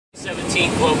17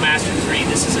 Globemaster 3.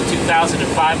 This is a 2005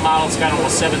 model. It's got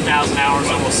almost 7,000 hours,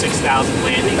 almost 6,000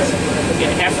 landings. In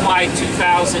FY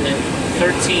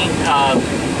 2013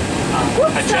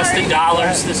 adjusted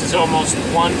dollars, this is almost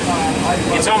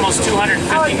it's almost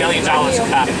 $250 million a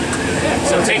copy.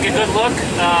 So take a good look.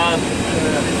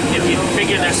 If you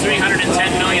figure there's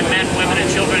 310 million men, women, and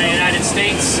children in the United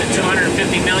States, and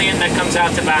 250 million, that comes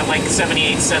out to about like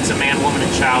 78 cents a man, woman,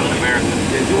 and child in America.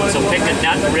 So pick a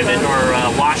nut, ribbon, or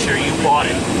washer, you bought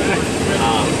it.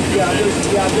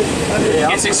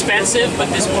 It's expensive,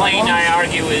 but this plane, I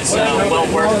argue, is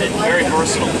well worth it. Very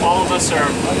versatile. All of us are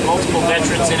multiple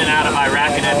veterans in and out of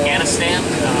Iraq and Afghanistan.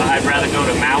 I'd rather go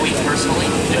to Maui personally,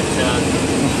 but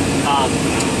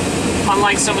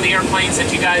unlike some of the airplanes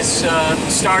that you guys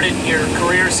started your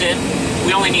careers in,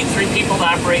 we only need 3 people to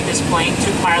operate this plane,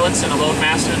 2 pilots and a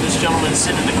loadmaster. This gentleman's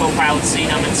sitting in the co-pilot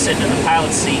seat, I'm sitting in the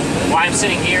pilot seat. Why I'm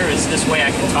sitting here is this way I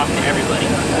can talk to everybody.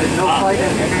 No flight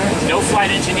engineer? No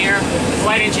flight engineer. The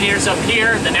flight engineer's up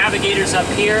here, the navigator's up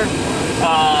here.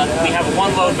 We have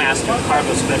 1 loadmaster,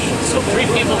 cargo specialist. So 3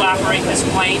 people to operate this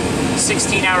plane,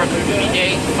 16-hour crew duty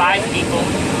day, 5 people,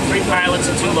 3 pilots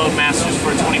and 2 loadmasters for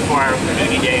a 24-hour crew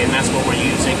duty day, and that's what we're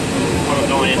using when we're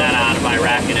going in and out of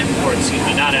Iraq, or excuse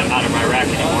me, not out of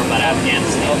Iraq anymore, but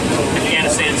Afghanistan.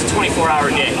 Afghanistan, it's a 24-hour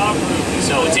day.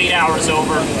 So it's 8 hours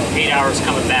over, 8 hours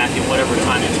coming back, and whatever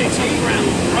time it takes on the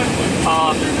ground.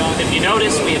 If you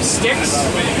notice, we have sticks,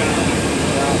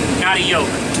 not a yoke.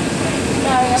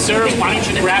 Sir, why don't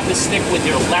you grab the stick with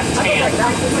your left hand?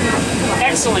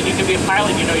 Excellent, you can be a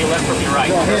pilot, you know your left from your right.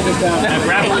 Now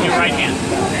grab it with your right hand.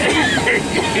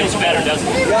 Feels better, doesn't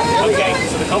it? Okay,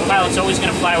 so the co-pilot's always going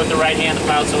to fly with the right hand, the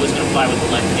pilot's always going to fly with the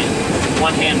left hand.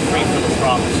 1 hand free for the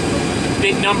throttles.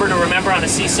 Big number to remember on a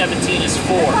C-17 is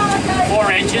 4.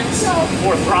 4 engines,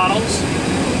 4 throttles,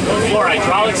 4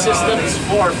 hydraulic systems,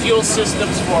 4 fuel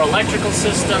systems, 4 electrical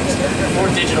systems, 4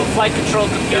 digital flight control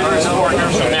computers, 4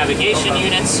 inertial navigation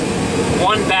units,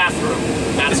 1 bathroom.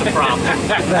 That's a problem.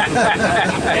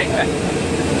 Okay.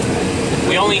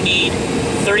 We only need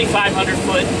 3,500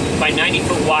 foot by 90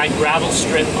 foot wide gravel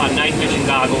strip on night vision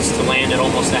goggles to land at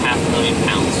almost 500,000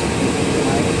 pounds.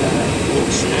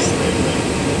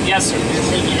 Yes, sir. You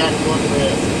said you had 1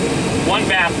 bathroom. 1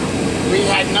 bathroom. We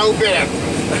had no bathroom.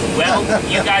 Well,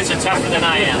 you guys are tougher than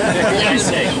I am. What can I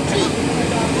say?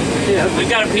 We've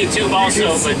got a P-tube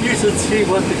also, but you should see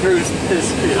what the cruise is.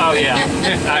 Oh yeah,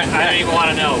 I don't even want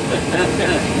to know.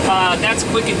 That's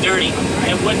quick and dirty.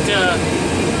 And what?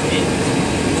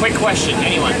 Quick question,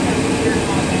 anyone?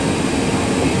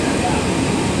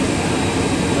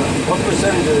 What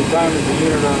percentage of the time is the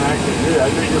unit on active duty? I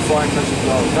think you're flying missions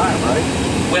all the time, right?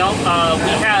 Well,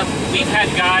 we've had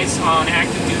guys on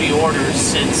active duty orders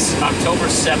since October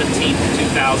 17th,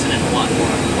 2001,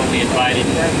 when we invaded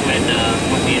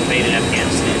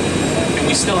Afghanistan, and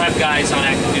we still have guys on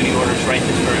active duty orders right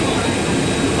this very moment.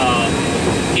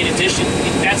 In addition,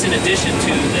 that's in addition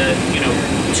to the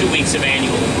 2 weeks of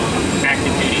annual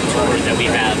active duty tour that we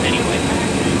have anyway.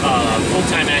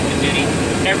 Full-time active duty.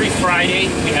 Every Friday,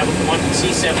 we have 1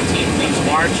 C-17 leaves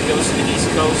March, goes to the East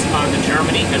Coast on to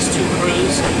Germany, has 2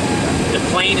 crews. The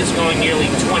plane is going nearly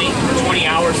 20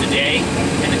 hours a day,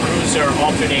 and the crews are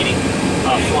alternating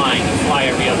flying. They fly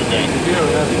every other day. You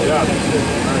don't have a job.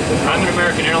 I'm an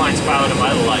American Airlines pilot of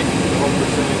my life. What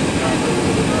percentage of the time are you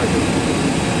with American?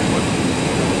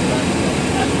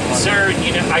 Sir,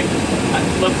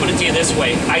 let's put it to you this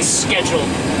way. I schedule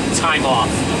time off.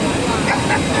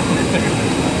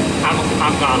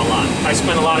 I'm gone a lot. I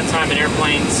spend a lot of time in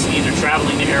airplanes, either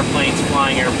traveling to airplanes,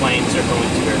 flying airplanes, or going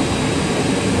to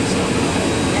airplanes.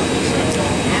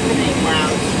 How many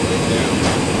miles?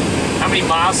 How many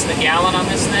miles to the gallon on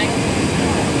this thing?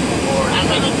 Or how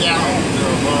many gallons to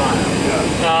a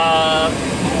mile?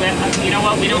 You know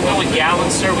what? We don't go in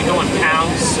gallons, sir. We go in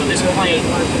pounds. So this plane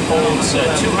holds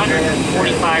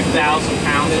 245,000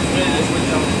 pounds of fuel.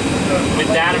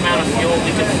 With that amount of fuel,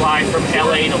 we could fly from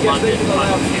LA to London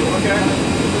on fuel.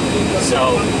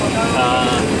 So,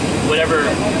 whatever,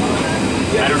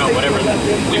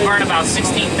 we burn about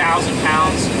 16,000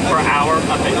 pounds per hour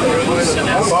up at cruise, and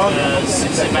that's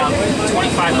about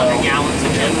 2,500